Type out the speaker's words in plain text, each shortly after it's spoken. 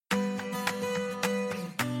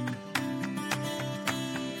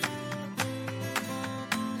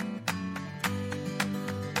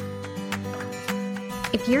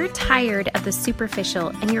If you're tired of the superficial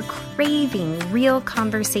and you're craving real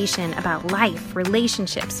conversation about life,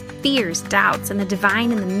 relationships, fears, doubts, and the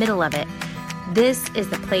divine in the middle of it, this is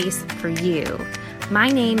the place for you. My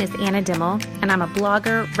name is Anna Dimmel, and I'm a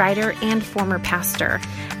blogger, writer, and former pastor.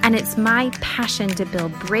 And it's my passion to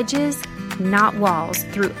build bridges, not walls,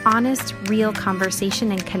 through honest, real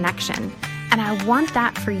conversation and connection. And I want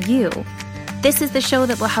that for you. This is the show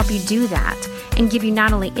that will help you do that and give you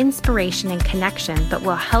not only inspiration and connection, but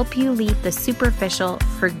will help you leave the superficial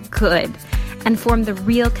for good and form the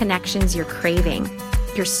real connections you're craving.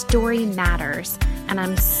 Your story matters, and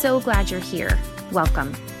I'm so glad you're here.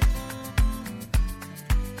 Welcome.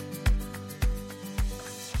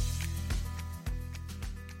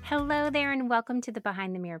 Hello there, and welcome to the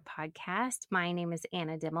Behind the Mirror podcast. My name is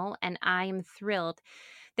Anna Dimmel, and I am thrilled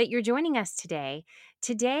that you're joining us today.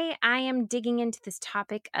 Today, I am digging into this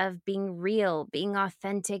topic of being real, being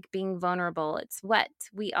authentic, being vulnerable. It's what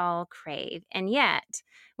we all crave. And yet,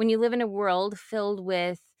 when you live in a world filled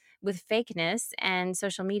with fakeness and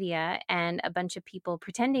social media and a bunch of people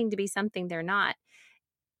pretending to be something they're not,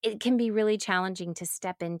 it can be really challenging to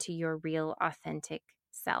step into your real, authentic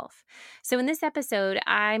self. So in this episode,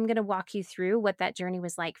 I'm going to walk you through what that journey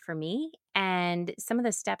was like for me and some of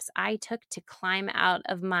the steps I took to climb out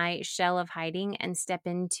of my shell of hiding and step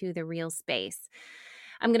into the real space.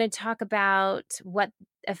 I'm going to talk about what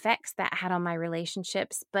effects that had on my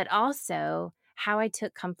relationships, but also how I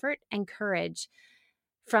took comfort and courage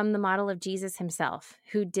from the model of Jesus himself,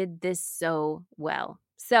 who did this so well.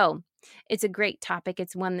 So it's a great topic.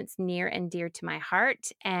 It's one that's near and dear to my heart,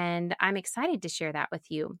 and I'm excited to share that with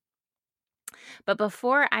you. But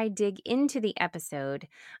before I dig into the episode,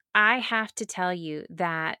 I have to tell you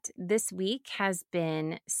that this week has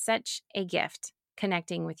been such a gift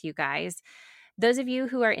connecting with you guys. Those of you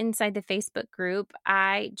who are inside the Facebook group,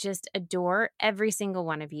 I just adore every single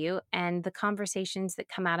one of you, and the conversations that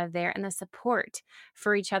come out of there and the support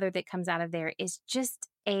for each other that comes out of there is just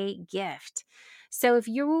a gift. So if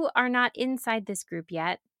you are not inside this group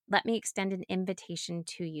yet, let me extend an invitation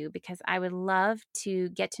to you because I would love to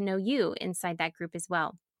get to know you inside that group as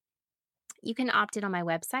well. You can opt in on my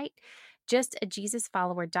website,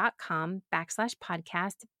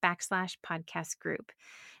 justajesusfollower.com/podcast/podcast group.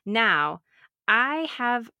 Now, I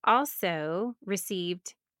have also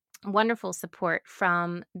received wonderful support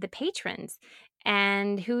from the patrons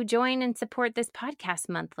and who join and support this podcast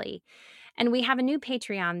monthly. And we have a new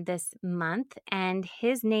Patreon this month, and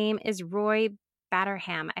his name is Roy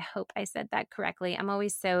Batterham. I hope I said that correctly. I'm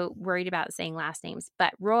always so worried about saying last names,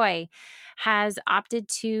 but Roy has opted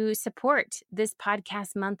to support this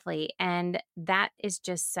podcast monthly, and that is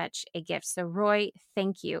just such a gift. So Roy,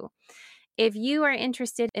 thank you. If you are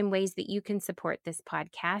interested in ways that you can support this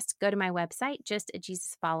podcast, go to my website,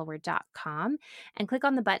 justajesusfollower.com, and click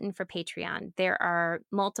on the button for Patreon. There are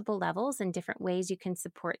multiple levels and different ways you can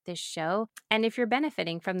support this show. And if you're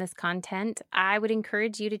benefiting from this content, I would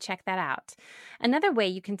encourage you to check that out. Another way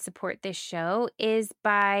you can support this show is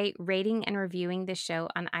by rating and reviewing the show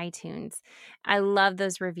on iTunes. I love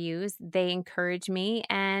those reviews. They encourage me,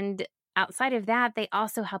 and outside of that, they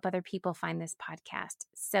also help other people find this podcast.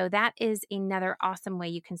 So that is another awesome way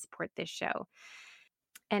you can support this show.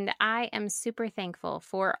 And I am super thankful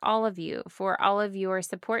for all of you, for all of your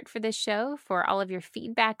support for this show, for all of your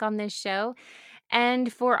feedback on this show,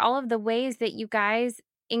 and for all of the ways that you guys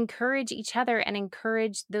encourage each other and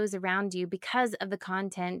encourage those around you because of the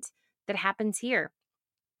content that happens here.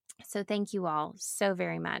 So thank you all so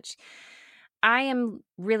very much. I am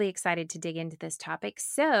really excited to dig into this topic.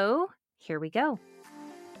 So here we go.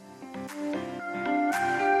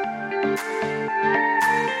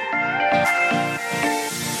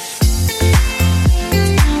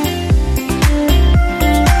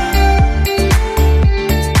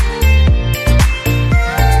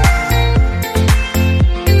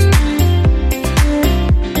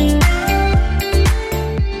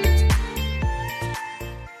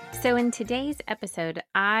 So in today's episode,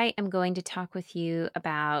 I am going to talk with you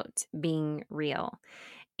about being real.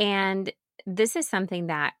 And this is something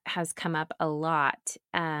that has come up a lot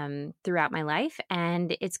throughout my life,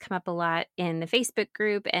 and it's come up a lot in the Facebook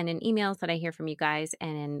group and in emails that I hear from you guys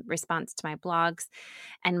and in response to my blogs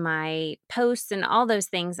and my posts and all those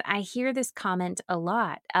things. I hear this comment a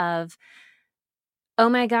lot of, "Oh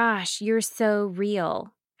my gosh, you're so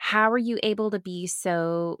real. How are you able to be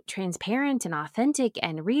so transparent and authentic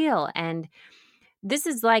and real?" And this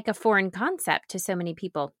is like a foreign concept to so many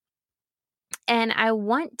people. And I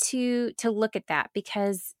want to look at that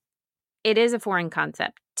because it is a foreign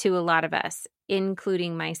concept to a lot of us,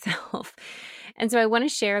 including myself. And so I want to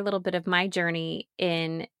share a little bit of my journey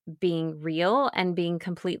in being real and being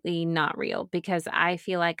completely not real, because I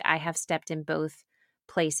feel like I have stepped in both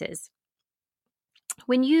places.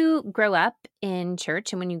 When you grow up in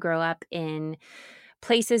church and when you grow up in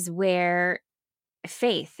places where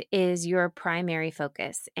faith is your primary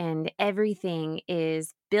focus and everything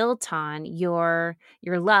is built on your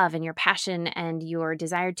love and your passion and your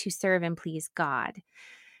desire to serve and please God,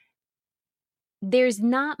 there's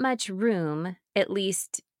not much room, at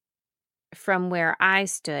least from where I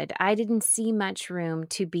stood. I didn't see much room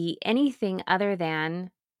to be anything other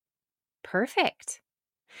than perfect.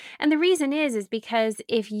 And the reason is because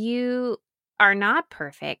if you are not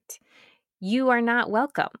perfect, you are not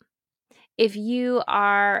welcome. If you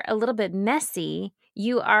are a little bit messy,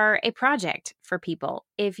 you are a project for people.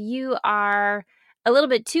 If you are a little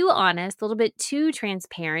bit too honest, a little bit too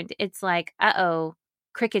transparent, it's like, uh-oh,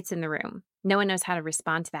 crickets in the room. No one knows how to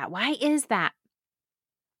respond to that. Why is that?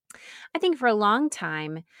 I think for a long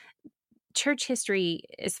time, church history,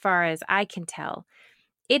 as far as I can tell,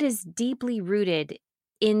 it is deeply rooted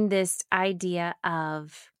in this idea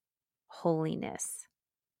of holiness.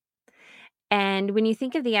 And when you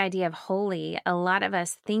think of the idea of holy, a lot of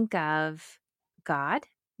us think of God,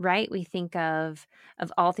 right? We think of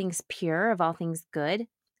all things pure, of all things good,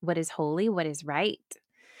 what is holy, what is right.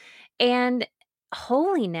 And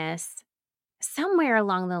holiness, somewhere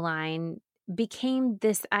along the line, became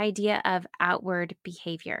this idea of outward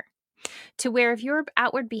behavior, to where if your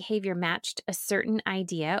outward behavior matched a certain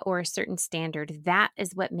idea or a certain standard, that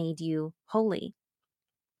is what made you holy.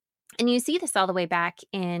 And you see this all the way back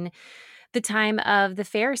in the time of the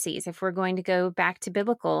Pharisees. If we're going to go back to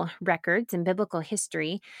biblical records and biblical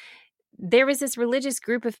history, there was this religious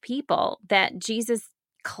group of people that Jesus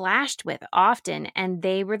clashed with often, and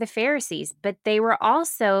they were the Pharisees, but they were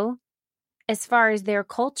also, as far as their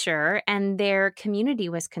culture and their community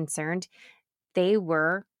was concerned, they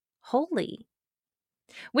were holy,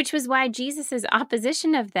 which was why Jesus's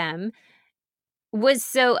opposition of them was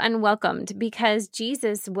so unwelcomed, because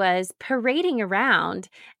Jesus was parading around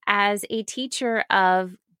as a teacher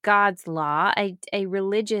of God's law, a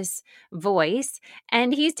religious voice,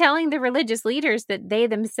 and he's telling the religious leaders that they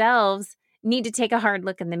themselves need to take a hard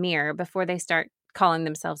look in the mirror before they start calling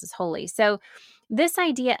themselves as holy. So this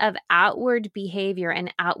idea of outward behavior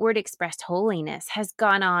and outward expressed holiness has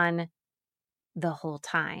gone on the whole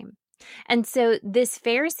time. And so this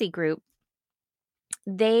Pharisee group,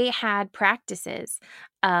 they had practices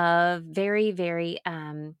of very, very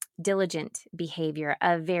diligent behavior,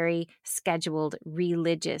 of very scheduled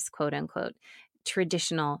religious, quote unquote,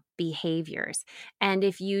 traditional behaviors. And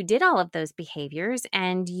if you did all of those behaviors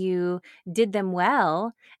and you did them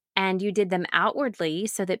well and you did them outwardly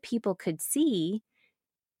so that people could see,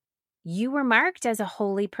 you were marked as a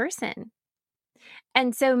holy person.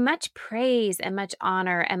 And so much praise and much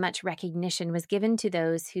honor and much recognition was given to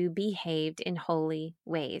those who behaved in holy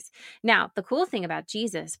ways. Now, the cool thing about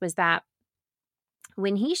Jesus was that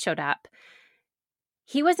when he showed up,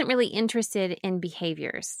 he wasn't really interested in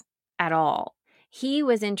behaviors at all. He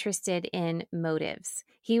was interested in motives.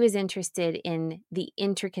 He was interested in the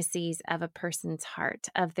intricacies of a person's heart,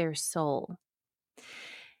 of their soul.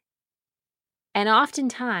 And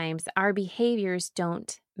oftentimes, our behaviors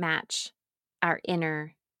don't match our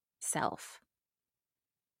inner self.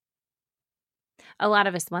 A lot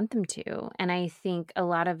of us want them to, and I think a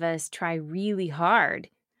lot of us try really hard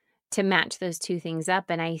to match those two things up,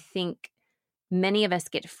 and I think many of us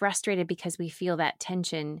get frustrated because we feel that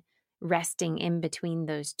tension resting in between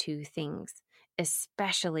those two things,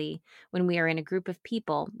 especially when we are in a group of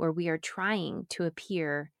people where we are trying to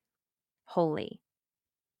appear holy.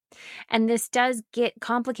 And this does get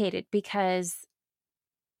complicated because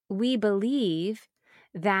we believe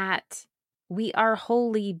that we are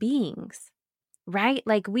holy beings, right?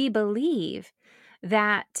 Like we believe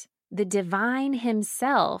that the divine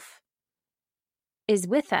himself is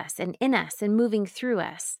with us and in us and moving through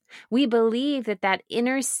us. We believe that that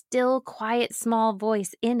inner, still, quiet, small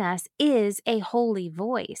voice in us is a holy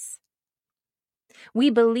voice. We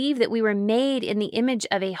believe that we were made in the image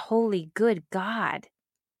of a holy, good God.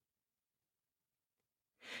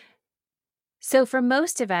 So for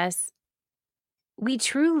most of us, we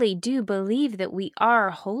truly do believe that we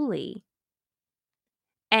are holy.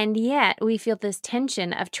 And yet we feel this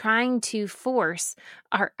tension of trying to force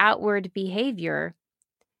our outward behavior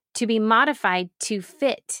to be modified to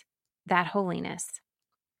fit that holiness.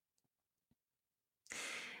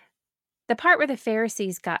 The part where the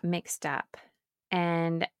Pharisees got mixed up,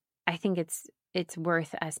 and I think it's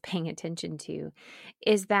worth us paying attention to,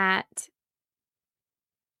 is that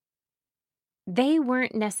they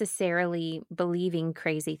weren't necessarily believing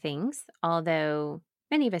crazy things, although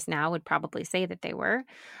many of us now would probably say that they were.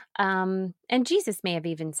 And Jesus may have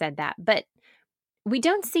even said that, but we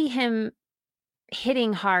don't see him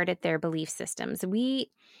hitting hard at their belief systems. We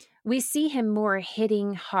see him more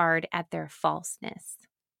hitting hard at their falseness.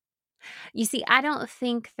 You see, I don't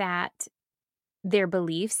think that their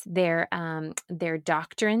beliefs, their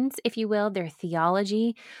doctrines, if you will, their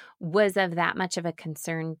theology was of that much of a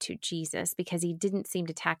concern to Jesus because he didn't seem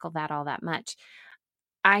to tackle that all that much.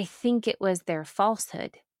 I think it was their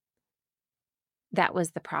falsehood that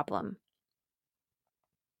was the problem.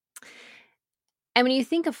 And when you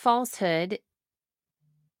think of falsehood,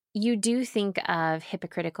 you do think of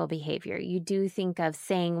hypocritical behavior. You do think of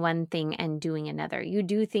saying one thing and doing another. You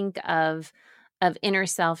do think of inner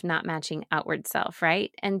self not matching outward self,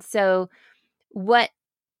 right? And so what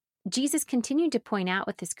Jesus continued to point out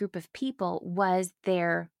with this group of people was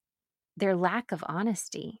their lack of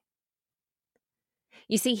honesty.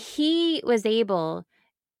 You see, he was able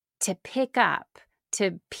to pick up,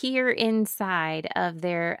 to peer inside of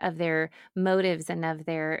their motives and of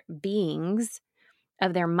their beings,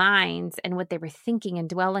 of their minds and what they were thinking and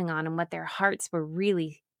dwelling on and what their hearts were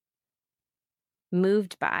really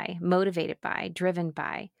moved by, motivated by, driven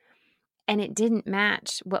by. And it didn't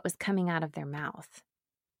match what was coming out of their mouth.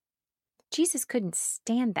 Jesus couldn't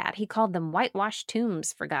stand that. He called them whitewashed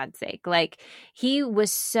tombs, for God's sake. Like, he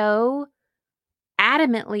was so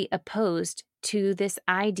adamantly opposed to this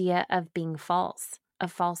idea of being false,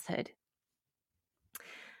 of falsehood.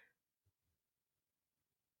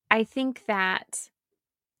 I think that,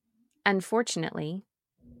 unfortunately,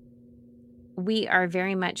 we are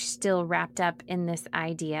very much still wrapped up in this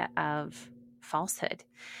idea of falsehood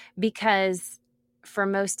because for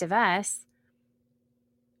most of us,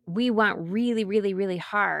 we want really, really, really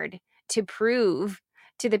hard to prove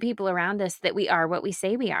to the people around us that we are what we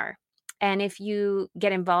say we are. And if you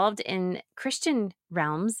get involved in Christian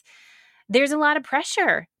realms, there's a lot of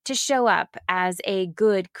pressure to show up as a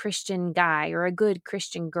good Christian guy or a good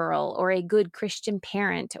Christian girl or a good Christian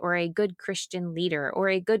parent or a good Christian leader or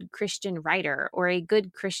a good Christian writer or a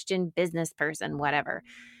good Christian business person, whatever.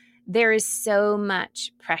 There is so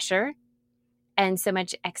much pressure and so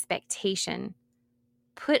much expectation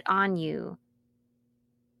put on you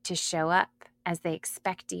to show up as they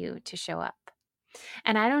expect you to show up.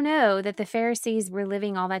 And I don't know that the Pharisees were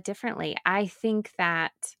living all that differently. I think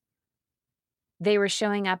that they were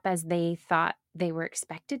showing up as they thought they were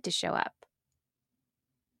expected to show up.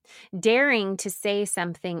 Daring to say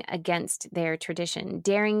something against their tradition,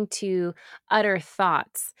 daring to utter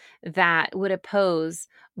thoughts that would oppose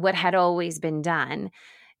what had always been done,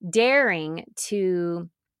 daring to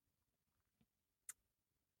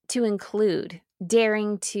include,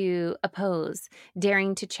 daring to oppose,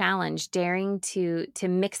 daring to challenge, daring to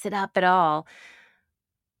mix it up at all.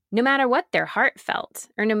 No matter what their heart felt,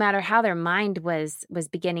 or no matter how their mind was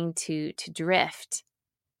beginning to drift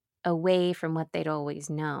away from what they'd always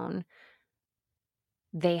known,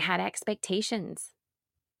 they had expectations.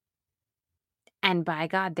 And by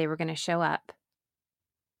God, they were going to show up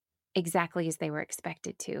exactly as they were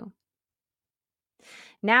expected to.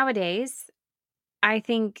 Nowadays, I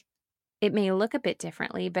think it may look a bit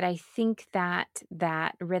differently, but I think that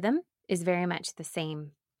rhythm is very much the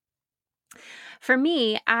same. For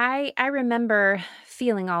me, I remember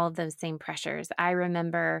feeling all of those same pressures. I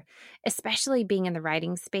remember especially being in the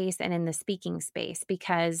writing space and in the speaking space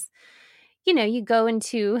because, you know, you go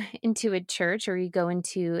into a church or you go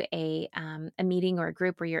into a meeting or a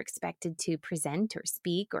group where you're expected to present or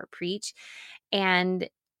speak or preach, and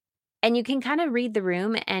you can kind of read the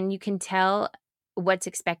room and you can tell what's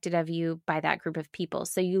expected of you by that group of people.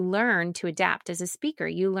 So you learn to adapt as a speaker.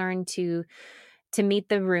 You learn to meet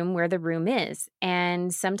the room where the room is.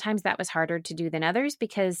 And sometimes that was harder to do than others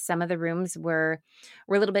because some of the rooms were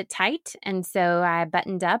a little bit tight. And so I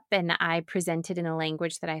buttoned up and I presented in a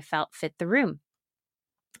language that I felt fit the room.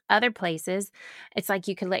 Other places, it's like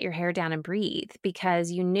you could let your hair down and breathe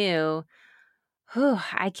because you knew,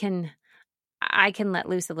 I can let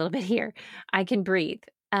loose a little bit here. I can breathe.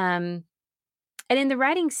 And in the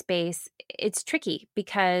writing space, it's tricky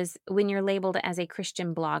because when you're labeled as a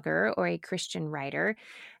Christian blogger or a Christian writer,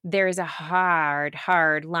 there's a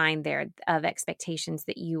hard line there of expectations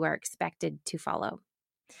that you are expected to follow.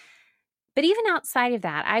 But even outside of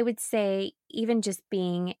that, I would say even just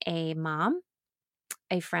being a mom,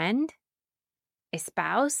 a friend, a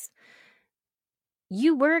spouse,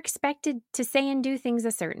 you were expected to say and do things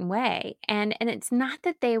a certain way. And it's not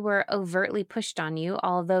that they were overtly pushed on you,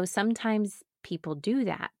 although sometimes people do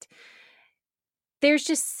that. There's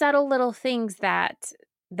just subtle little things that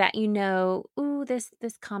that ooh, this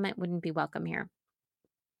comment wouldn't be welcome here.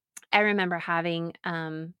 I remember having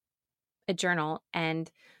a journal, and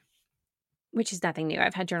which is nothing new.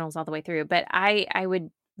 I've had journals all the way through, but I would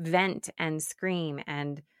vent and scream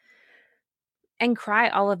and cry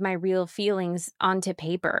all of my real feelings onto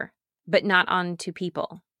paper, but not onto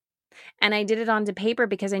people. And I did it onto paper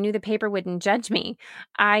because I knew the paper wouldn't judge me.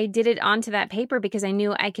 I did it onto that paper because I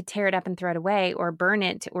knew I could tear it up and throw it away or burn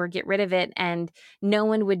it or get rid of it. And no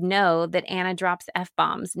one would know that Anna drops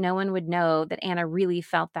F-bombs. No one would know that Anna really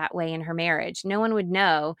felt that way in her marriage. No one would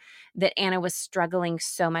know that Anna was struggling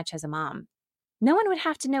so much as a mom. No one would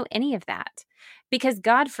have to know any of that, because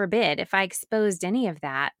God forbid, if I exposed any of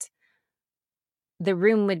that, the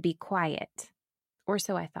room would be quiet, or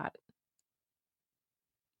so I thought.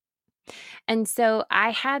 And so I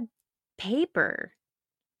had paper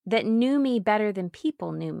that knew me better than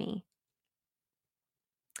people knew me.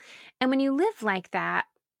 And when you live like that,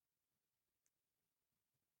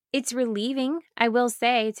 it's relieving. I will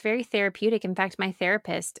say it's very therapeutic. In fact, my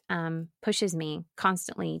therapist pushes me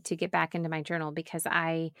constantly to get back into my journal because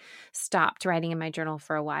I stopped writing in my journal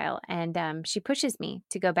for a while. And she pushes me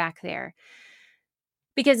to go back there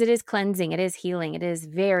because it is cleansing. It is healing. It is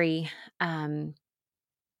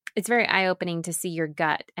it's very eye-opening to see your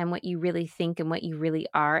gut and what you really think and what you really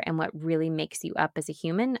are and what really makes you up as a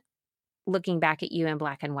human, looking back at you in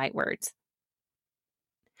black and white words.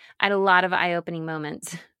 I had a lot of eye-opening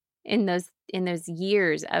moments in those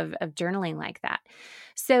years of journaling like that.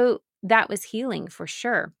 So that was healing for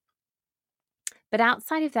sure. But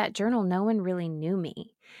outside of that journal, no one really knew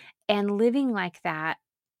me. And living like that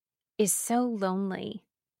is so lonely.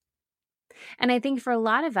 And I think for a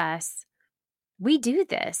lot of us, we do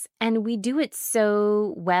this and we do it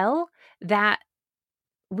so well that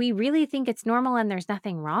we really think it's normal and there's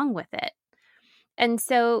nothing wrong with it. And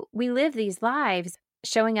so we live these lives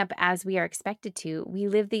showing up as we are expected to. We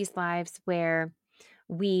live these lives where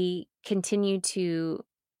we continue to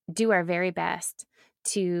do our very best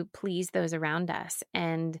to please those around us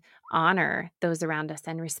and honor those around us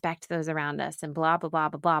and respect those around us and blah, blah, blah,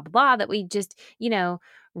 blah, blah, blah, blah, that we just,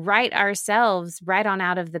 write ourselves right on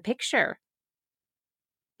out of the picture.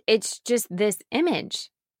 It's just this image.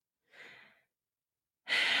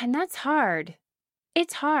 And that's hard.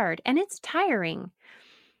 It's hard and it's tiring.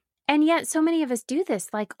 And yet so many of us do this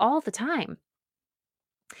like all the time.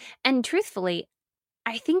 And truthfully,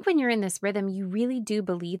 I think when you're in this rhythm, you really do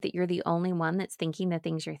believe that you're the only one that's thinking the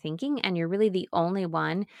things you're thinking. And you're really the only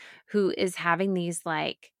one who is having these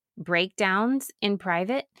like breakdowns in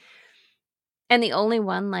private. And the only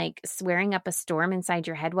one like swearing up a storm inside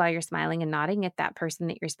your head while you're smiling and nodding at that person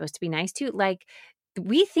that you're supposed to be nice to. Like,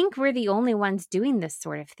 we think we're the only ones doing this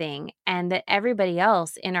sort of thing and that everybody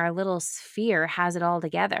else in our little sphere has it all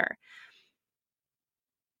together.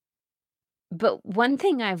 But one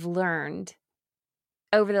thing I've learned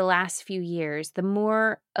over the last few years, the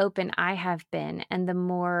more open I have been and the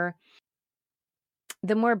more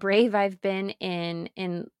brave I've been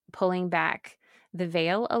in pulling back the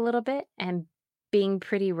veil a little bit and being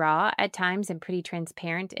pretty raw at times and pretty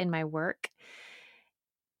transparent in my work,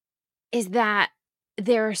 is that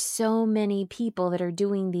there are so many people that are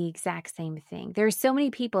doing the exact same thing. There are so many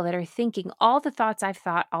people that are thinking all the thoughts I've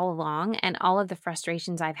thought all along and all of the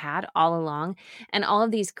frustrations I've had all along and all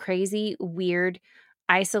of these crazy, weird,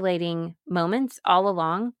 isolating moments all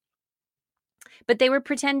along. But they were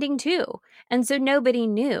pretending too. And so nobody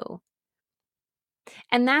knew.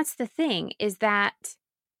 And that's the thing, is that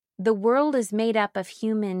the world is made up of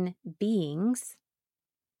human beings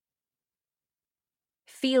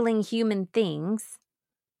feeling human things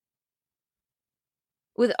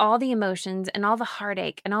with all the emotions and all the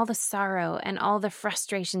heartache and all the sorrow and all the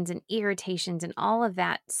frustrations and irritations and all of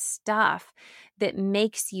that stuff that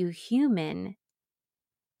makes you human.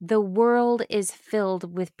 The world is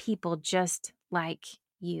filled with people just like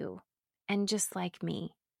you and just like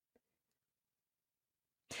me.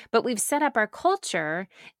 But we've set up our culture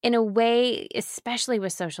in a way, especially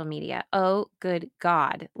with social media. Oh, good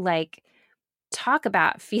God. Like, talk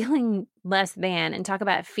about feeling less than and talk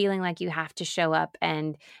about feeling like you have to show up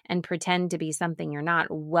and pretend to be something you're not.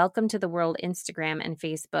 Welcome to the world, Instagram and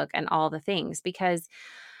Facebook and all the things, because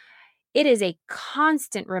it is a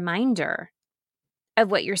constant reminder of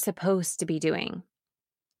what you're supposed to be doing,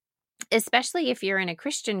 especially if you're in a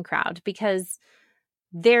Christian crowd, because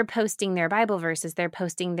they're posting their Bible verses, they're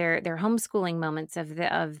posting their homeschooling moments of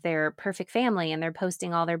their perfect family, and they're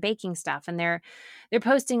posting all their baking stuff, and they're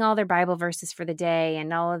posting all their Bible verses for the day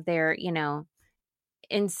and all of their,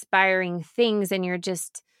 inspiring things. And you're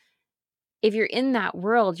just, if you're in that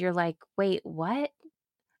world, you're like, wait, what?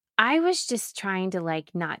 I was just trying to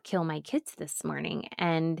like not kill my kids this morning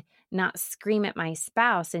and not scream at my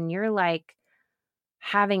spouse. And you're like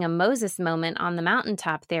having a Moses moment on the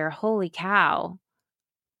mountaintop there. Holy cow.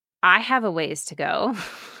 I have a ways to go.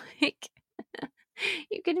 Like,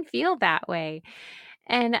 you can feel that way.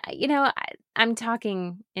 And I'm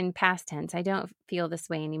talking in past tense. I don't feel this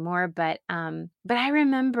way anymore, but I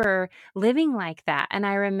remember living like that, and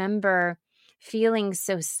I remember feeling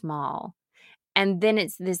so small. And then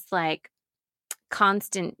it's this like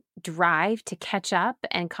constant drive to catch up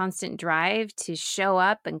and constant drive to show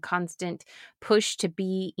up and constant push to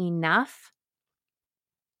be enough.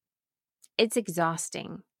 It's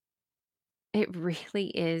exhausting. It really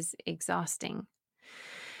is exhausting.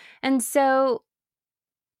 And so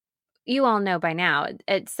you all know by now,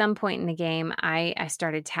 at some point in the game, I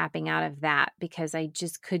started tapping out of that because I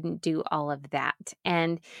just couldn't do all of that.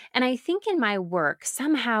 And I think in my work,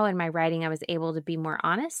 somehow in my writing, I was able to be more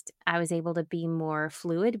honest. I was able to be more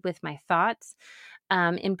fluid with my thoughts.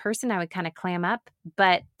 In person, I would kind of clam up,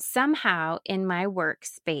 but somehow in my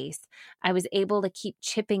workspace, I was able to keep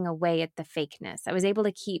chipping away at the fakeness. I was able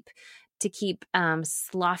to keep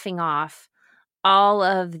sloughing off all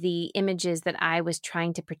of the images that I was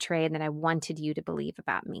trying to portray and that I wanted you to believe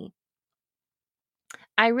about me.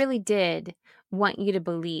 I really did want you to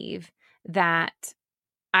believe that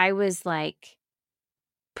I was like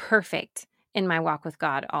perfect in my walk with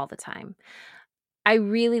God all the time. I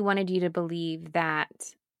really wanted you to believe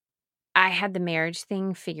that I had the marriage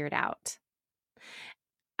thing figured out.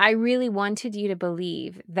 I really wanted you to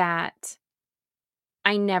believe that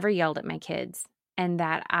I never yelled at my kids and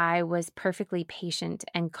that I was perfectly patient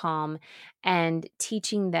and calm and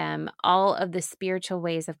teaching them all of the spiritual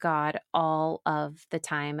ways of God all of the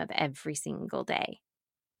time of every single day.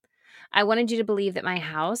 I wanted you to believe that my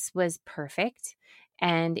house was perfect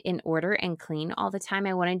and in order and clean all the time.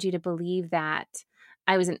 I wanted you to believe that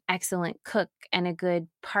I was an excellent cook and a good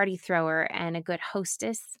party thrower and a good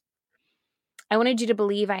hostess. I wanted you to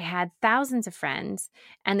believe I had thousands of friends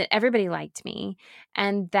and that everybody liked me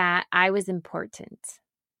and that I was important.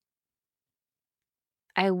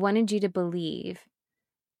 I wanted you to believe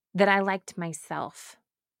that I liked myself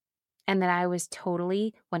and that I was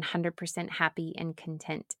totally 100% happy and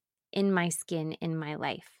content in my skin, in my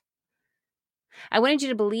life. I wanted you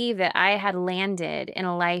to believe that I had landed in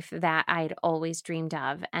a life that I'd always dreamed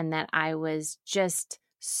of and that I was just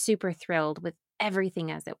super thrilled with everything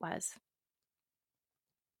as it was.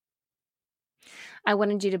 I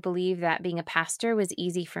wanted you to believe that being a pastor was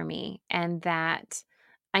easy for me and that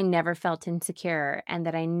I never felt insecure and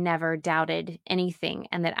that I never doubted anything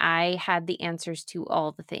and that I had the answers to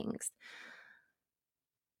all the things.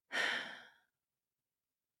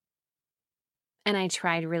 And I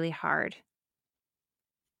tried really hard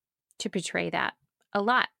to portray that a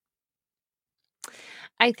lot.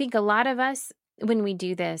 I think a lot of us, when we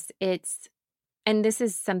do this, and this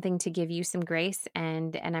is something to give you some grace,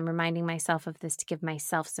 and I'm reminding myself of this to give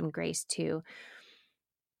myself some grace too.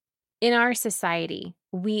 In our society,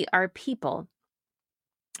 we are people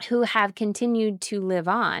who have continued to live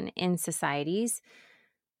on in societies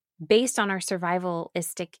based on our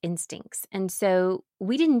survivalistic instincts. And so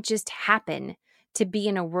we didn't just happen to be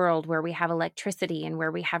in a world where we have electricity and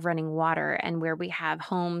where we have running water and where we have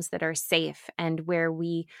homes that are safe and where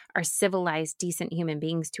we are civilized, decent human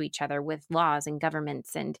beings to each other with laws and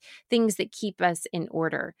governments and things that keep us in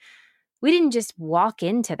order. We didn't just walk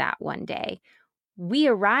into that one day. We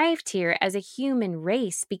arrived here as a human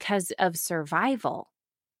race because of survival.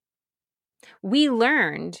 We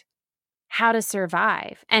learned how to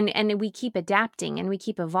survive and we keep adapting and we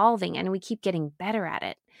keep evolving and we keep getting better at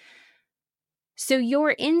it. So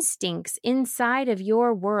your instincts inside of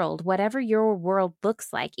your world, whatever your world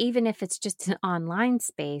looks like, even if it's just an online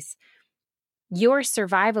space, your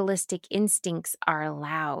survivalistic instincts are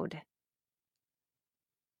allowed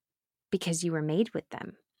because you were made with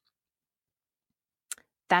them.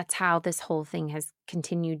 That's how this whole thing has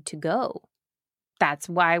continued to go. That's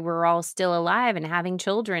why we're all still alive and having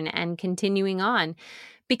children and continuing on,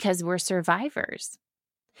 because we're survivors.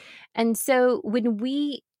 And so when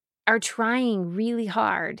we are trying really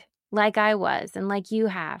hard, like I was and like you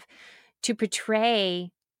have, to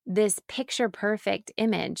portray this picture perfect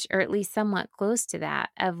image, or at least somewhat close to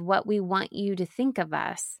that, of what we want you to think of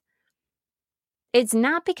us, it's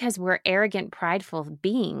not because we're arrogant, prideful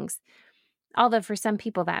beings, although for some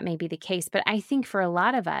people that may be the case. But I think for a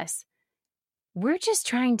lot of us, we're just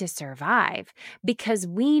trying to survive because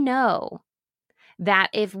we know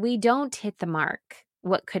that if we don't hit the mark,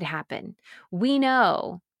 what could happen? We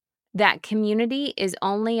know that community is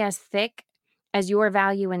only as thick as your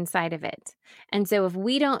value inside of it. And so if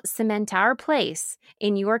we don't cement our place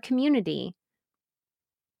in your community,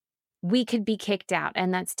 we could be kicked out,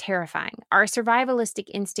 and that's terrifying. Our survivalistic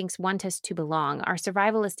instincts want us to belong. Our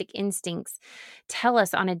survivalistic instincts tell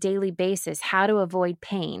us on a daily basis how to avoid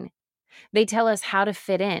pain. They tell us how to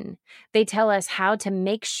fit in. They tell us how to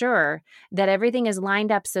make sure that everything is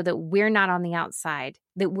lined up so that we're not on the outside,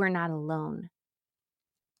 that we're not alone.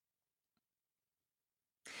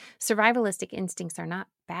 Survivalistic instincts are not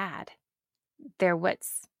bad. They're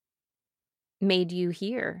what's made you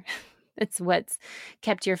here. It's what's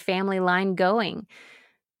kept your family line going.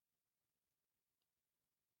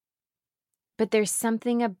 But there's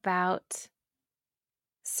something about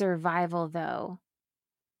survival, though,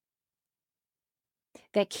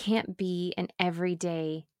 that can't be an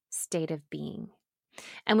everyday state of being.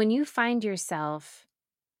 And when you find yourself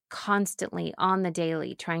constantly on the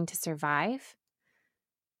daily trying to survive,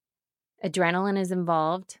 adrenaline is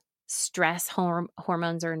involved, stress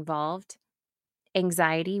hormones are involved,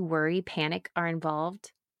 anxiety, worry, panic are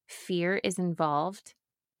involved, fear is involved,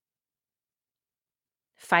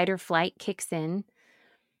 fight or flight kicks in.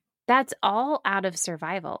 That's all out of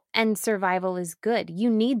survival, and survival is good. You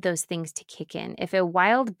need those things to kick in. If a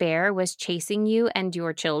wild bear was chasing you and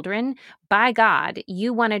your children, by God,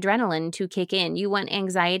 you want adrenaline to kick in. You want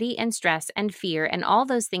anxiety and stress and fear and all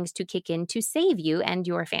those things to kick in to save you and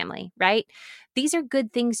your family, right? These are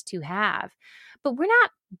good things to have, but we're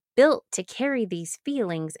not built to carry these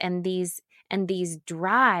feelings and these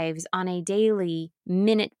drives on a daily,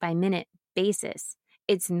 minute by minute basis.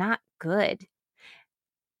 It's not good.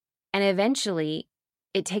 And eventually,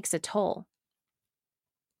 it takes a toll.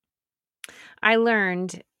 I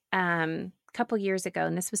learned a couple years ago,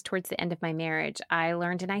 and this was towards the end of my marriage, I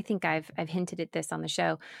learned, and I think I've hinted at this on the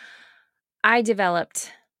show, I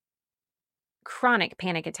developed chronic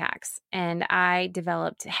panic attacks, and I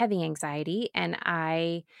developed heavy anxiety, and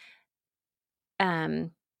I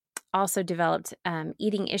also developed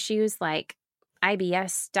eating issues like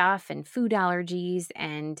IBS stuff and food allergies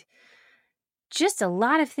and just a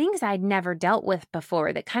lot of things I'd never dealt with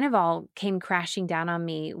before that kind of all came crashing down on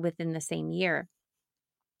me within the same year.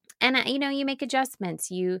 And you make adjustments.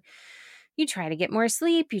 You try to get more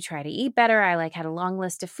sleep, you try to eat better. I had a long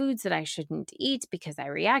list of foods that I shouldn't eat because I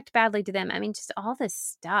react badly to them. I mean, just all this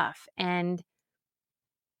stuff. And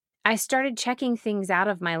I started checking things out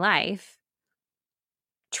of my life,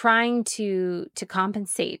 trying to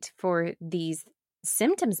compensate for these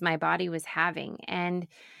symptoms my body was having. And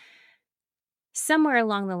somewhere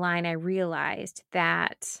along the line, I realized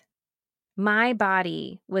that my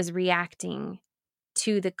body was reacting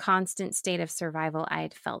to the constant state of survival I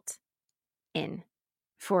had felt in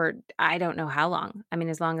for I don't know how long. I mean,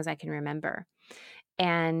 as long as I can remember.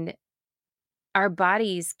 And our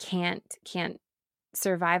bodies can't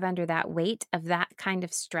survive under that weight of that kind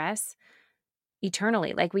of stress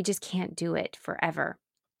eternally. We just can't do it forever.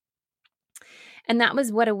 And that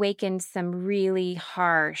was what awakened some really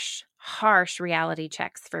harsh reality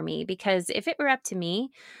checks for me, because if it were up to me,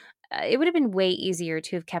 it would have been way easier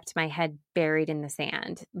to have kept my head buried in the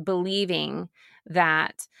sand, believing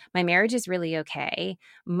that my marriage is really okay.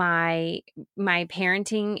 My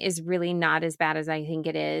parenting is really not as bad as I think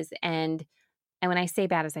it is. And when I say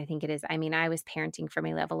bad as I think it is, I mean, I was parenting from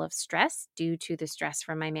a level of stress due to the stress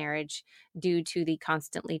from my marriage, due to the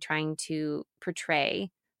constantly trying to portray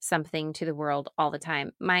something to the world all the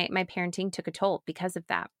time. My parenting took a toll because of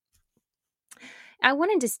that. I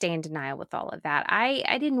wanted to stay in denial with all of that.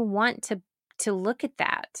 I didn't want to look at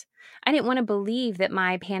that. I didn't want to believe that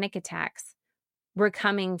my panic attacks were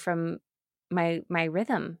coming from my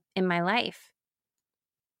rhythm in my life.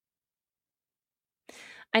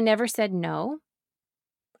 I never said no.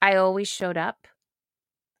 I always showed up.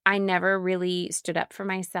 I never really stood up for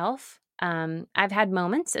myself. I've had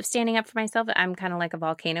moments of standing up for myself. I'm kind of like a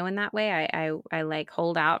volcano in that way. I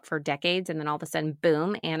hold out for decades, and then all of a sudden,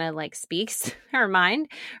 boom, Anna speaks her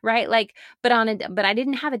mind, right? But I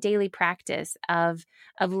didn't have a daily practice of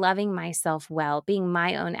loving myself well, being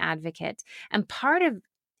my own advocate. And part of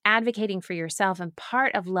advocating for yourself and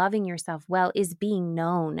part of loving yourself well is being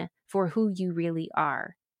known for who you really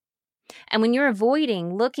are. And when you're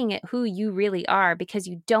avoiding looking at who you really are because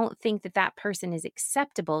you don't think that that person is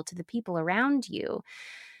acceptable to the people around you,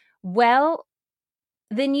 well,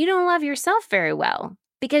 then you don't love yourself very well,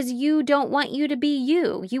 because you don't want you to be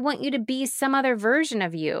you. You want you to be some other version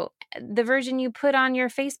of you, the version you put on your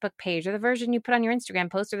Facebook page, or the version you put on your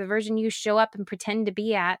Instagram post, or the version you show up and pretend to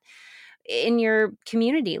be at in your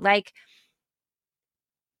community.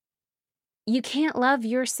 You can't love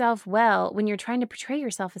yourself well when you're trying to portray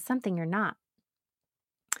yourself as something you're not.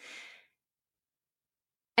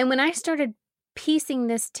 And when I started piecing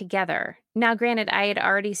this together, now granted, I had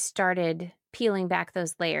already started peeling back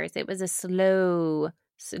those layers. It was a slow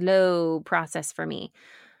process for me.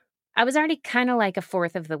 I was already kind of like a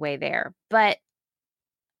fourth of the way there, but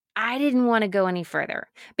I didn't want to go any further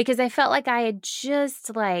because I felt like I had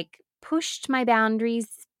just like pushed my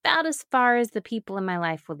boundaries about as far as the people in my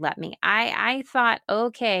life would let me. I thought,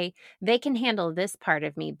 okay, they can handle this part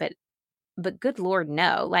of me, but good Lord,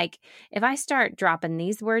 no. Like if I start dropping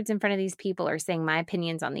these words in front of these people or saying my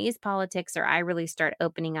opinions on these politics, or I really start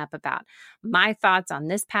opening up about my thoughts on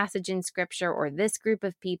this passage in scripture or this group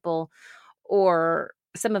of people, or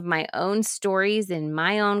some of my own stories in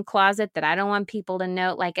my own closet that I don't want people to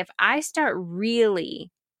know. Like if I start really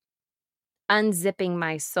unzipping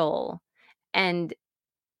my soul and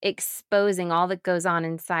exposing all that goes on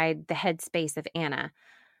inside the headspace of Anna,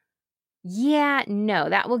 yeah, no,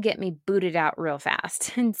 that will get me booted out real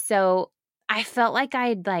fast. And so I felt like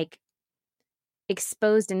I'd like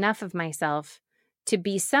exposed enough of myself to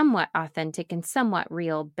be somewhat authentic and somewhat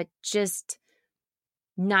real, but just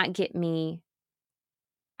not get me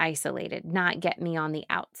isolated, not get me on the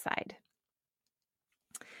outside.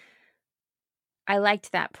 I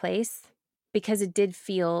liked that place because it did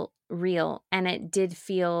feel real and it did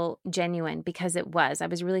feel genuine because it was. I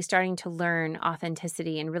was really starting to learn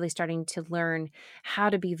authenticity and really starting to learn how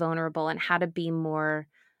to be vulnerable and how to be more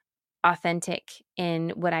authentic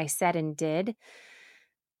in what I said and did.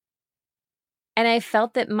 And I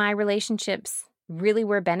felt that my relationships really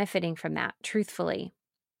were benefiting from that, truthfully.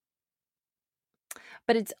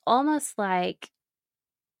 But it's almost like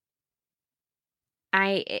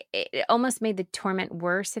it almost made the torment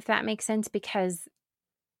worse, if that makes sense, because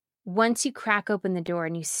once you crack open the door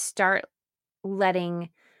and you start letting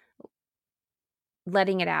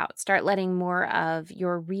it out, start letting more of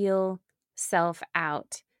your real self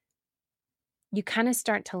out, you kind of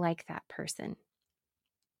start to like that person.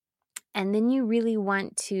 And then you really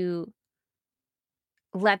want to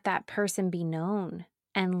let that person be known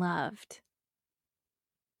and loved.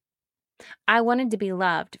 I wanted to be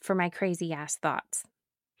loved for my crazy ass thoughts.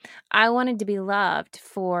 I wanted to be loved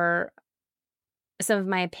for some of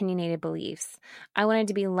my opinionated beliefs. I wanted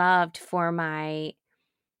to be loved for my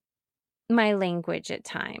language at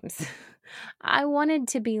times. I wanted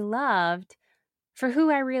to be loved for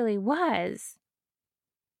who I really was.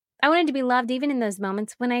 I wanted to be loved even in those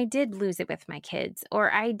moments when I did lose it with my kids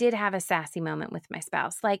or I did have a sassy moment with my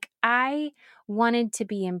spouse. Like I wanted to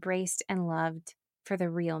be embraced and loved for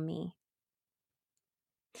the real me.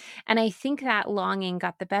 And I think that longing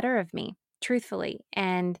got the better of me, truthfully.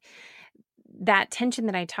 And that tension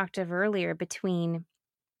that I talked of earlier between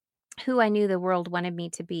who I knew the world wanted me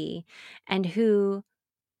to be and who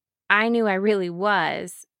I knew I really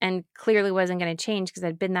was and clearly wasn't going to change because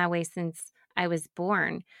I'd been that way since I was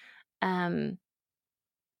born. That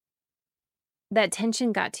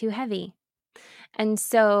tension got too heavy. And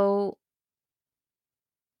so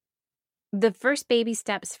the first baby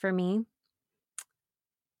steps for me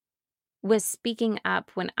was speaking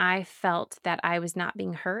up when I felt that I was not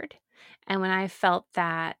being heard. And when I felt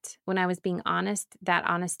that when I was being honest, that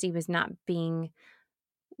honesty was not being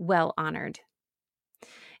well honored.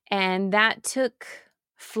 And that took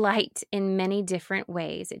flight in many different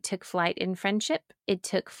ways. It took flight in friendship. It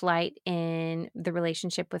took flight in the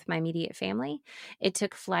relationship with my immediate family. It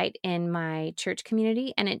took flight in my church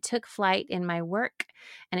community, and it took flight in my work,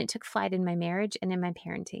 and it took flight in my marriage and in my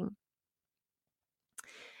parenting.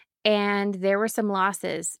 And there were some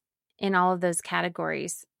losses in all of those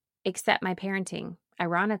categories, except my parenting,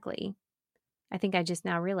 ironically. I think I just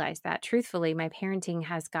now realized that. Truthfully, my parenting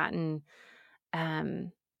has gotten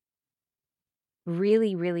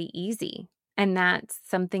really, really easy. And that's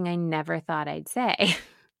something I never thought I'd say.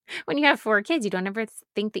 When you have 4 kids, you don't ever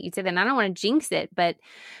think that you'd say that. And I don't want to jinx it, but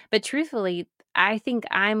truthfully, I think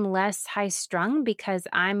I'm less high strung because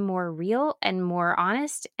I'm more real and more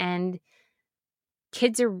honest, and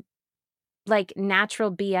kids are like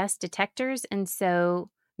natural BS detectors. And so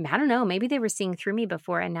I don't know, maybe they were seeing through me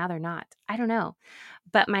before and now they're not. I don't know.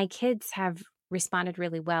 But my kids have responded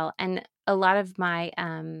really well. And a lot of my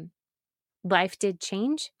life did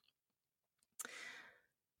change.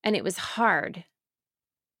 And it was hard.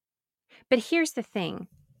 But here's the thing.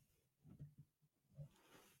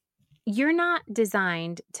 You're not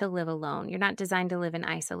designed to live alone. You're not designed to live in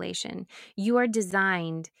isolation. You are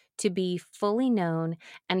designed to be fully known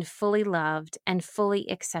and fully loved and fully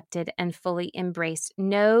accepted and fully embraced,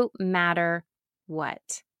 no matter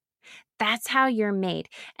what. That's how you're made.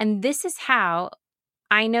 And this is how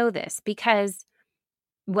I know this because,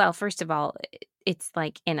 well, first of all, it's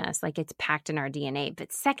like in us, like it's packed in our DNA.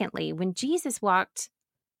 But secondly, when Jesus walked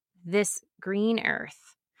this green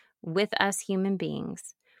earth with us human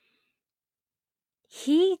beings,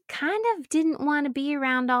 he kind of didn't want to be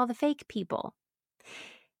around all the fake people.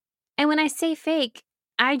 And when I say fake,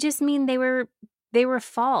 I just mean they were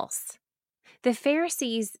false. The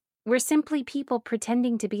Pharisees were simply people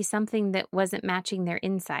pretending to be something that wasn't matching their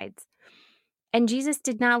insides. And Jesus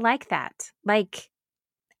did not like that,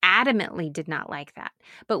 adamantly did not like that.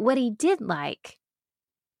 But what he did like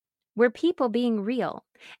were people being real,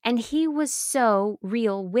 and he was so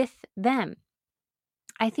real with them.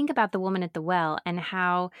 I think about the woman at the well and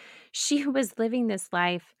how she was living this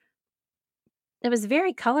life that was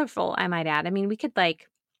very colorful, I might add. I mean, we could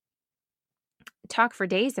talk for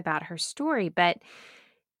days about her story, but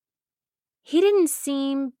he didn't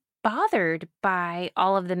seem bothered by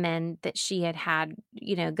all of the men that she had,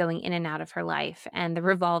 going in and out of her life, and the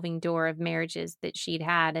revolving door of marriages that she'd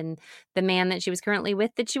had, and the man that she was currently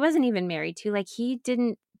with that she wasn't even married to. He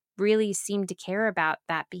didn't really seem to care about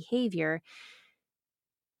that behavior.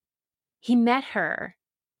 He met her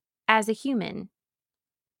as a human.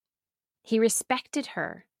 He respected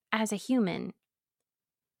her as a human.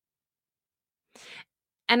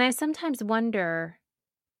 And I sometimes wonder,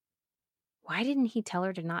 why didn't he tell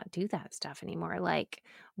her to not do that stuff anymore?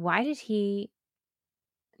 Why did he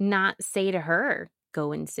not say to her,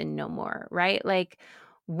 go and sin no more, right?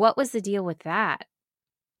 What was the deal with that?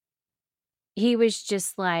 He was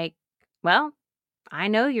just like, well, I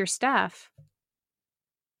know your stuff.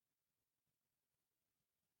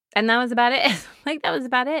 And that was about it. That was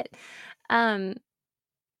about it. And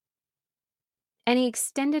he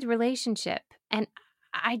extended relationship. And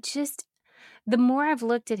the more I've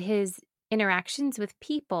looked at his interactions with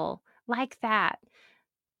people like that,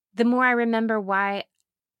 the more I remember why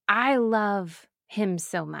I love him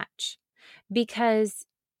so much. Because,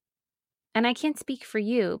 and I can't speak for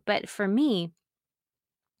you, but for me,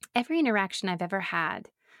 every interaction I've ever had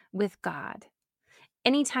with God,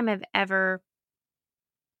 anytime I've ever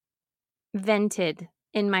vented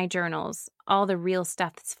in my journals all the real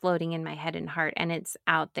stuff that's floating in my head and heart, and it's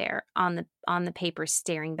out there on the paper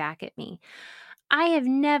staring back at me, I have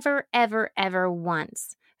never, ever, ever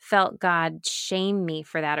once felt God shame me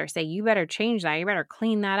for that or say, you better change that. You better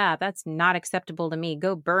clean that up. That's not acceptable to me.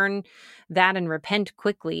 Go burn that and repent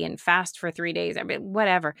quickly and fast for 3 days. I mean,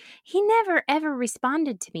 whatever. He never, ever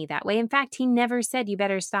responded to me that way. In fact, he never said, you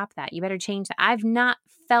better stop that. You better change that. I've not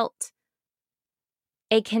felt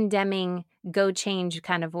a condemning, go change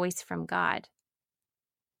kind of voice from God.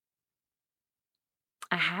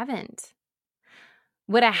 I haven't.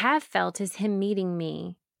 What I have felt is him meeting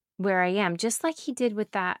me where I am, just like he did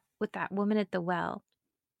with that woman at the well.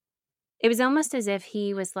 It was almost as if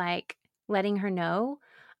he was letting her know,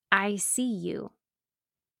 I see you,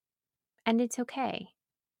 and it's okay.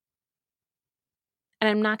 And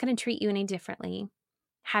I'm not going to treat you any differently,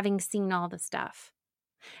 having seen all the stuff.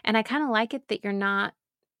 And I kind of like it that you're not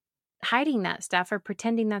hiding that stuff or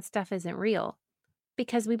pretending that stuff isn't real,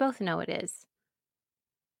 because we both know it is.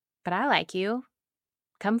 But I like you.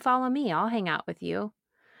 Come follow me. I'll hang out with you.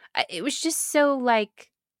 It was just so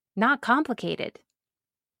not complicated.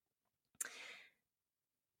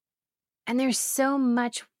 And there's so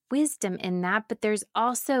much wisdom in that, but there's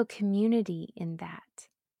also community in that.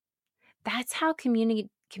 That's how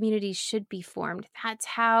communities should be formed. That's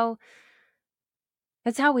how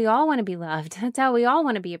we all want to be loved. That's how we all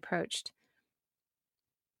want to be approached.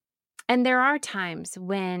 And there are times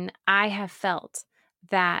when I have felt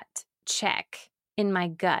that check in my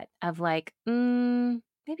gut of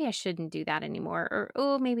maybe I shouldn't do that anymore, or,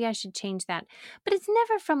 oh, maybe I should change that. But it's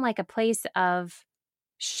never from a place of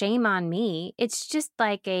shame on me. It's just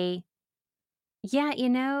yeah,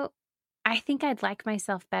 I think I'd like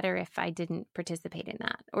myself better if I didn't participate in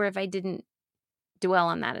that, or if I didn't dwell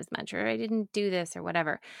on that as much, or I didn't do this or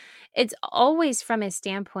whatever. It's always from a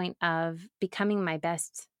standpoint of becoming my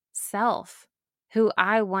best self, who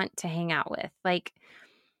I want to hang out with,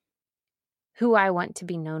 who I want to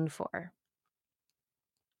be known for.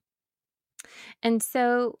 And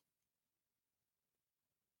so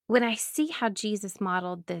when I see how Jesus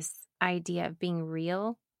modeled this idea of being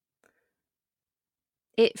real,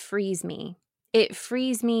 it frees me. It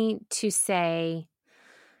frees me to say,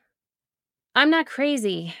 I'm not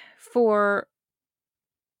crazy for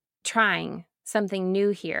trying something new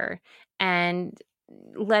here and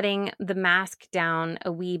letting the mask down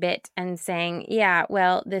a wee bit and saying, yeah,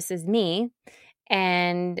 well, this is me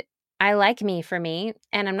and I like me for me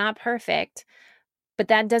and I'm not perfect, but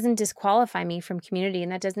that doesn't disqualify me from community,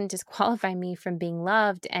 and that doesn't disqualify me from being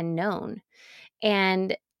loved and known.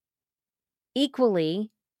 And equally,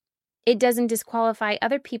 it doesn't disqualify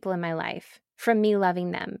other people in my life from me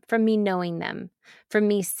loving them, from me knowing them, from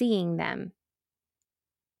me seeing them.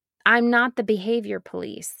 I'm not the behavior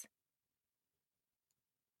police.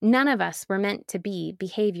 None of us were meant to be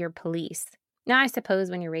behavior police. Now, I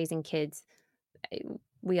suppose when you're raising kids,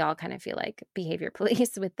 we all kind of feel like behavior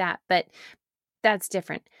police with that, but that's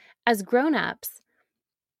different. As grown-ups,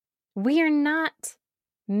 we are not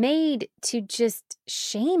made to just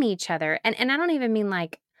shame each other. And I don't even mean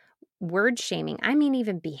like word shaming. I mean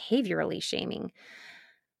even behaviorally shaming.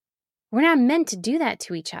 We're not meant to do that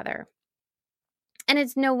to each other. And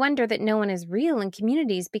it's no wonder that no one is real in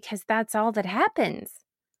communities, because that's all that happens.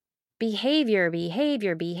 Behavior,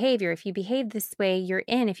 behavior, behavior. If you behave this way, you're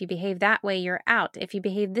in. If you behave that way, you're out. If you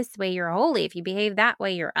behave this way, you're holy. If you behave that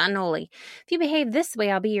way, you're unholy. If you behave this way,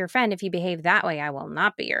 I'll be your friend. If you behave that way, I will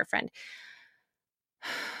not be your friend.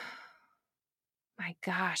 My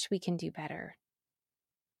gosh, we can do better.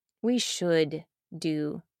 We should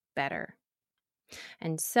do better.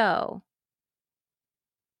 And so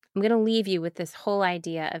I'm going to leave you with this whole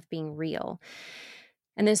idea of being real.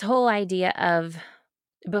 And this whole idea of,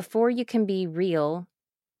 before you can be real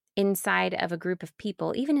inside of a group of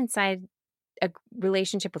people, even inside a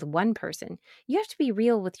relationship with one person, you have to be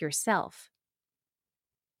real with yourself.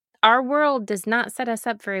 Our world does not set us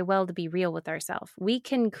up very well to be real with ourselves. We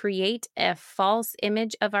can create a false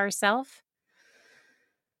image of ourselves,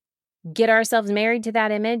 get ourselves married to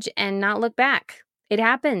that image, and not look back. It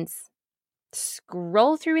happens.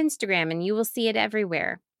 Scroll through Instagram and you will see it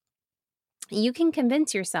everywhere. You can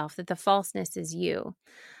convince yourself that the falseness is you.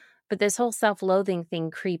 But this whole self-loathing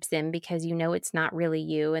thing creeps in because you know it's not really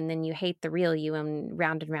you, and then you hate the real you, and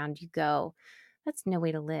round you go. That's no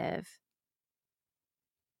way to live.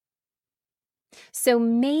 So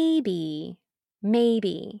maybe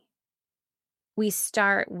we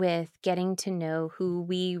start with getting to know who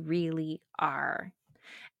we really are,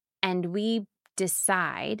 and we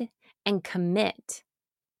decide and commit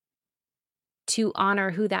to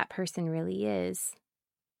honor who that person really is,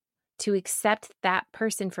 to accept that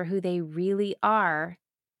person for who they really are,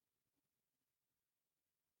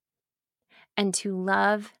 and to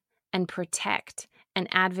love and protect and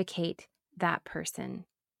advocate that person.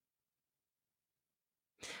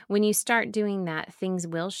 When you start doing that, things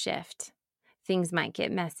will shift. Things might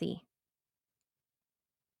get messy.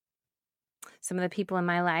 Some of the people in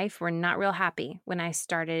my life were not real happy when I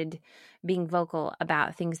started being vocal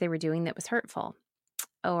about things they were doing that was hurtful,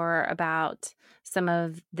 or about some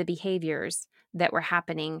of the behaviors that were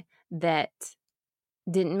happening that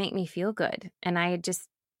didn't make me feel good. And I just,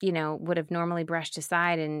 would have normally brushed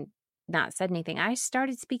aside and not said anything. I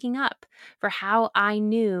started speaking up for how I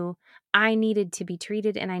knew I needed to be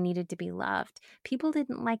treated and I needed to be loved. People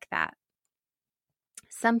didn't like that.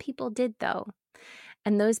 Some people did, though.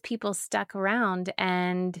 And those people stuck around,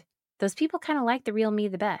 and those people kind of like the real me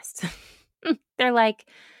the best. They're like,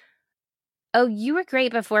 oh, you were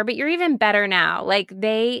great before, but you're even better now. Like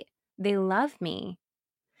they love me.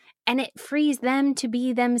 And it frees them to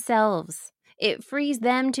be themselves. It frees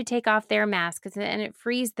them to take off their masks, and it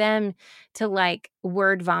frees them to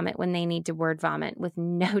word vomit when they need to word vomit with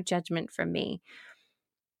no judgment from me.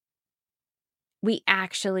 We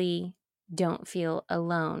actually don't feel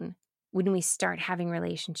alone when we start having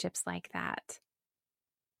relationships like that.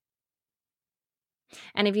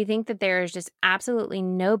 And if you think that there is just absolutely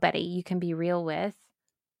nobody you can be real with,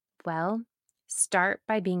 well, start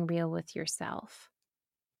by being real with yourself.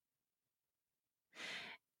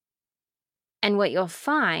 And what you'll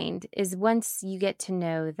find is, once you get to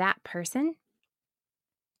know that person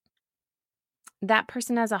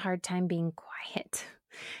has a hard time being quiet.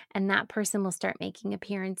 And that person will start making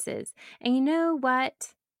appearances. And you know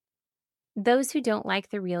what? Those who don't like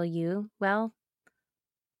the real you, well,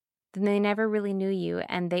 then they never really knew you,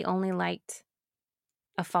 and they only liked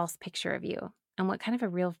a false picture of you. And what kind of a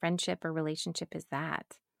real friendship or relationship is that?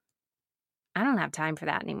 I don't have time for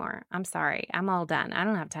that anymore. I'm sorry. I'm all done. I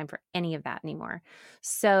don't have time for any of that anymore.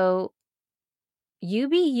 So you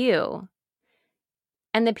be you.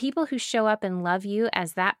 And the people who show up and love you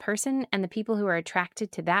as that person, and the people who are attracted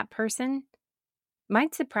to that person,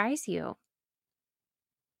 might surprise you.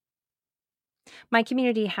 My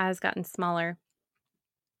community has gotten smaller,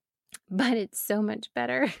 but it's so much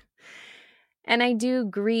better. And I do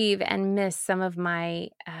grieve and miss some of my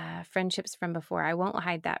friendships from before. I won't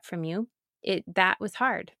hide that from you. That was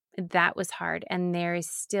hard. That was hard. And there is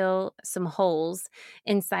still some holes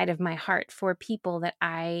inside of my heart for people that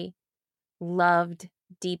I loved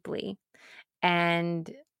deeply. And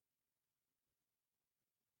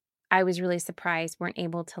I was really surprised weren't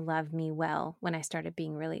able to love me well when I started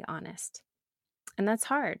being really honest. And that's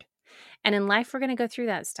hard. And in life, we're going to go through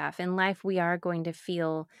that stuff. In life, we are going to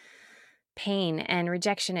feel pain and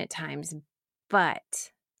rejection at times.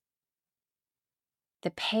 But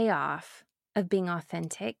the payoff of being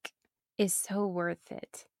authentic is so worth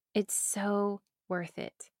it. It's so worth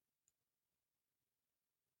it.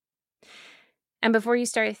 And before you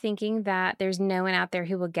start thinking that there's no one out there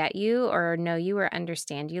who will get you or know you or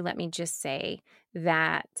understand you, let me just say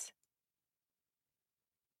that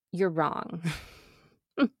you're wrong.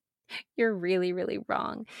 You're really, really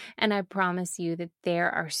wrong. And I promise you that there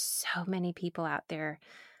are so many people out there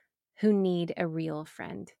who need a real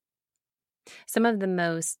friend. Some of the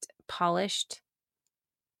most polished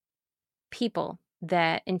people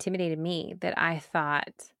that intimidated me that I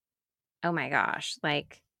thought, oh my gosh,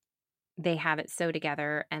 like they have it so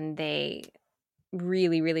together and they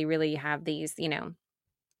really, really, really have these,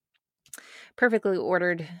 perfectly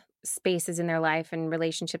ordered spaces in their life and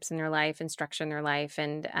relationships in their life and structure in their life.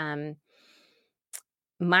 And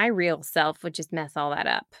my real self would just mess all that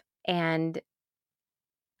up. And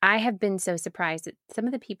I have been so surprised that some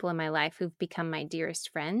of the people in my life who've become my dearest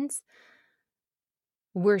friends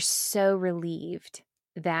were so relieved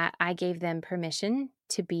that I gave them permission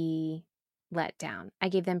to be let down. I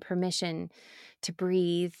gave them permission to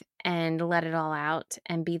breathe and let it all out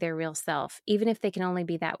and be their real self, even if they can only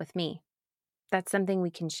be that with me. That's something we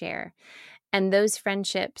can share. And those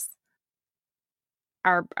friendships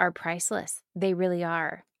are priceless. They really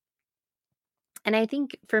are. And I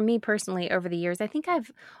think for me personally, over the years, I think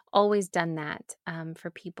I've always done that for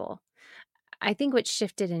people. I think what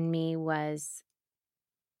shifted in me was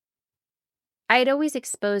I had always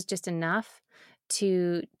exposed just enough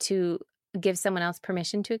to give someone else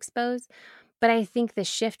permission to expose. But I think the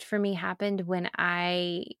shift for me happened when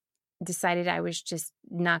I decided I was just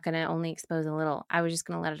not going to only expose a little. I was just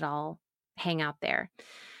going to let it all hang out there.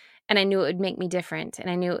 And I knew it would make me different. And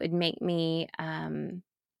I knew it would make me,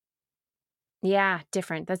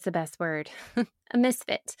 different. That's the best word. A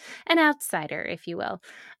misfit, an outsider, if you will.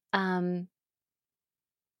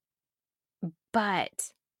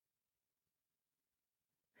 But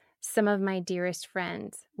some of my dearest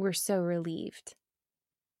friends were so relieved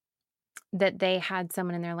that they had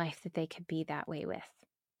someone in their life that they could be that way with.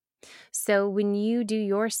 So when you do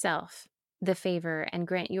yourself the favor and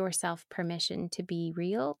grant yourself permission to be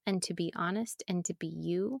real and to be honest and to be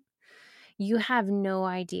you, you have no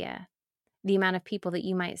idea the amount of people that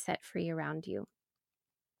you might set free around you.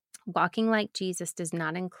 Walking like Jesus does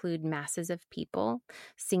not include masses of people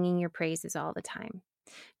singing your praises all the time.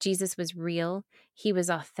 Jesus was real. He was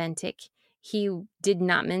authentic. He did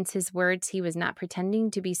not mince his words. He was not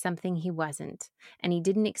pretending to be something he wasn't. And he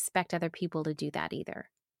didn't expect other people to do that either.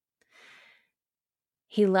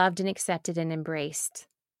 He loved and accepted and embraced.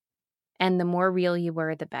 And the more real you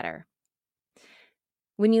were, the better.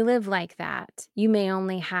 When you live like that, you may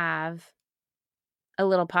only have a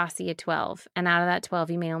little posse of 12. And out of that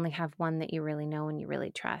 12, you may only have one that you really know and you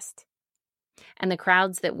really trust. And the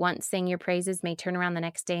crowds that once sang your praises may turn around the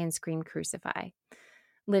next day and scream, "Crucify."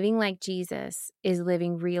 Living like Jesus is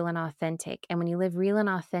living real and authentic. And when you live real and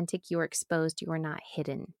authentic, you are exposed, you are not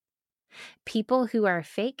hidden. People who are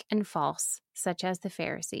fake and false, such as the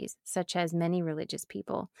Pharisees, such as many religious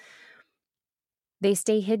people, they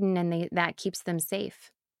stay hidden and that keeps them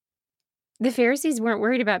safe. The Pharisees weren't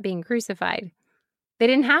worried about being crucified. They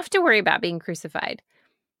didn't have to worry about being crucified.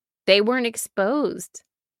 They weren't exposed.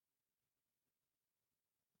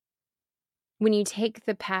 When you take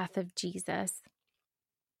the path of Jesus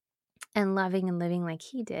and loving and living like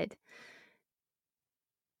he did,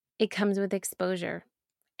 it comes with exposure.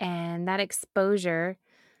 And that exposure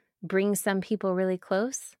brings some people really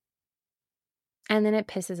close, and then it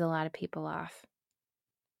pisses a lot of people off.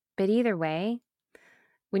 But either way,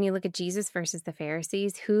 when you look at Jesus versus the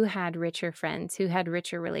Pharisees, who had richer friends, who had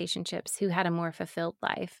richer relationships, who had a more fulfilled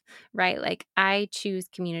life, right? Like, I choose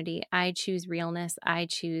community. I choose realness. I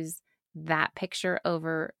choose that picture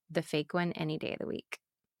over the fake one any day of the week.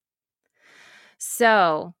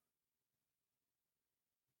 So,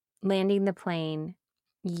 landing the plane,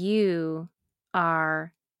 you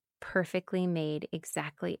are perfectly made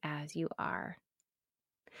exactly as you are.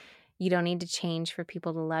 You don't need to change for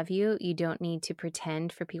people to love you. You don't need to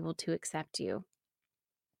pretend for people to accept you.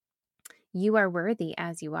 You are worthy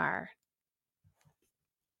as you are.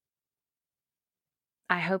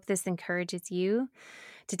 I hope this encourages you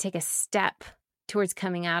to take a step towards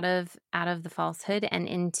coming out of the falsehood and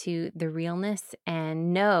into the realness,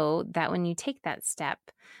 and know that when you take that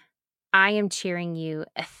step, I am cheering you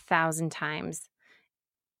 1,000 times.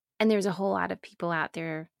 And there's a whole lot of people out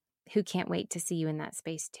there who can't wait to see you in that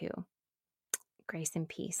space too. Grace and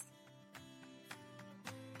peace.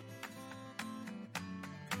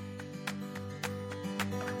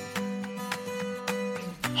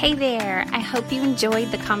 Hey there, I hope you enjoyed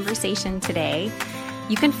the conversation today.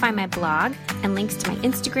 You can find my blog and links to my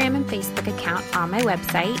Instagram and Facebook account on my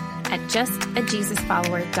website at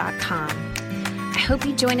justajesusfollower.com. I hope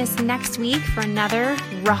you join us next week for another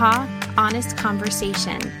raw, honest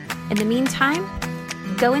conversation. In the meantime,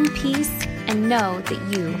 go in peace and know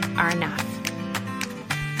that you are enough.